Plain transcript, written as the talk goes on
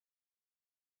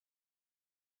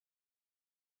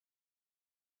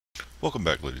Welcome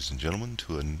back, ladies and gentlemen,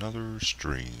 to another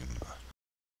stream.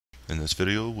 In this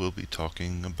video we'll be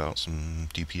talking about some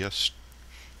DPS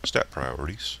stat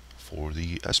priorities for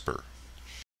the Esper.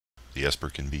 The Esper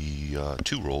can be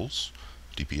two roles,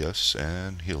 DPS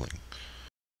and healing.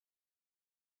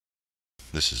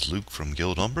 This is Luke from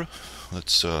Guild Umbra.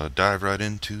 Let's dive right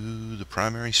into the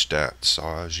primary stats.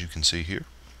 As you can see here,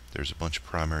 there's a bunch of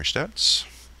primary stats.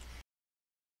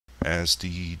 As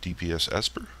the DPS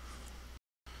Esper,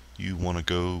 you want to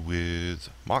go with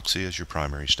Moxie as your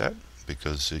primary stat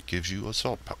because it gives you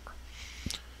assault power.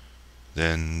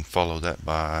 Then follow that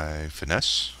by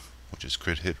Finesse, which is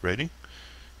crit hit rating,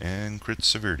 and crit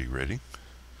severity rating,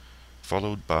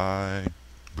 followed by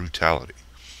Brutality,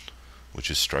 which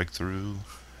is strike through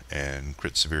and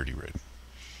crit severity rating.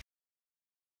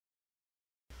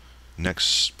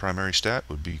 Next primary stat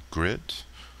would be Grit,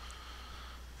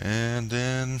 and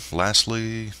then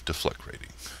lastly Deflect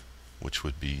rating, which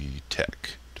would be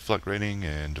Tech, Deflect rating,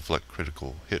 and Deflect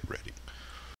critical hit rating.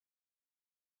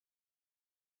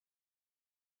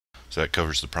 So that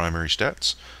covers the primary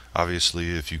stats.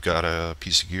 Obviously, if you've got a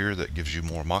piece of gear that gives you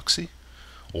more Moxie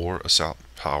or assault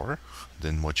power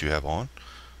than what you have on,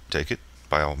 take it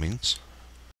by all means.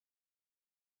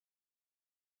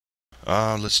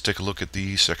 Let's take a look at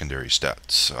the secondary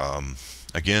stats.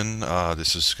 Again,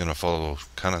 this is going to follow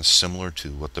kind of similar to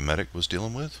what the medic was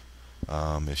dealing with.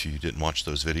 If you didn't watch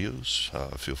those videos,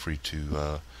 feel free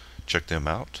to check them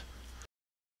out.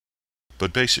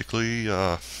 But basically,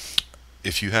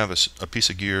 if you have a piece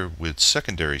of gear with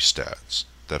secondary stats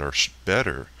that are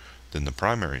better than the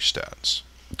primary stats,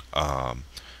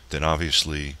 then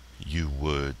obviously you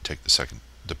would take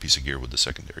the piece of gear with the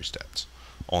secondary stats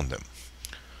on them.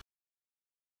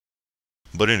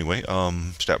 But anyway,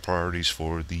 stat priorities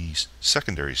for the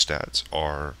secondary stats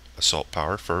are assault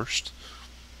power first,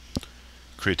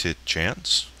 crit hit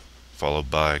chance, followed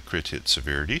by crit hit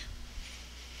severity,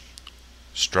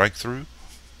 strike through,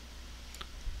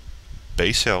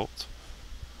 base health,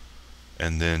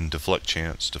 and then deflect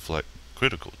chance, deflect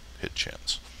critical hit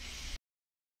chance.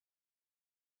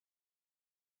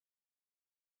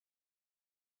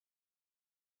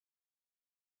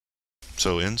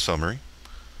 So in summary,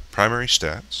 primary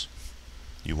stats,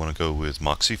 you want to go with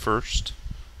Moxie first,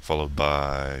 followed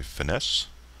by Finesse,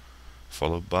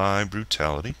 followed by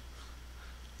Brutality,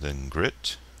 then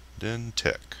Grit, then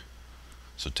Tech.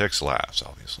 So Tech's last,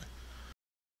 obviously.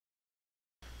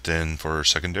 Then for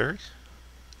secondary,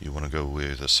 you want to go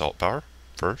with assault power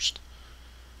first,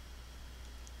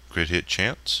 crit hit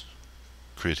chance,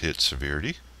 crit hit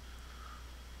severity,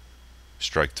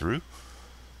 strike through,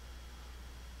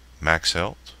 max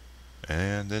health,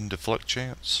 and then deflect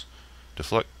chance,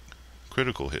 deflect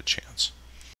critical hit chance.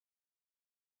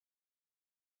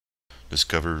 This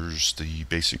covers the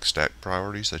basic stat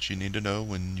priorities that you need to know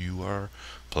when you are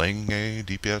playing a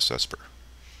DPS Esper.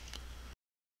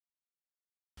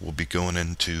 We'll be going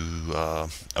into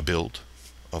a build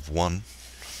of one.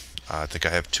 I think I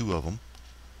have two of them.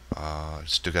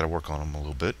 Still got to work on them a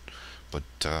little bit, but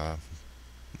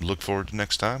look forward to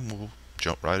next time. We'll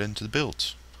jump right into the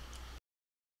builds.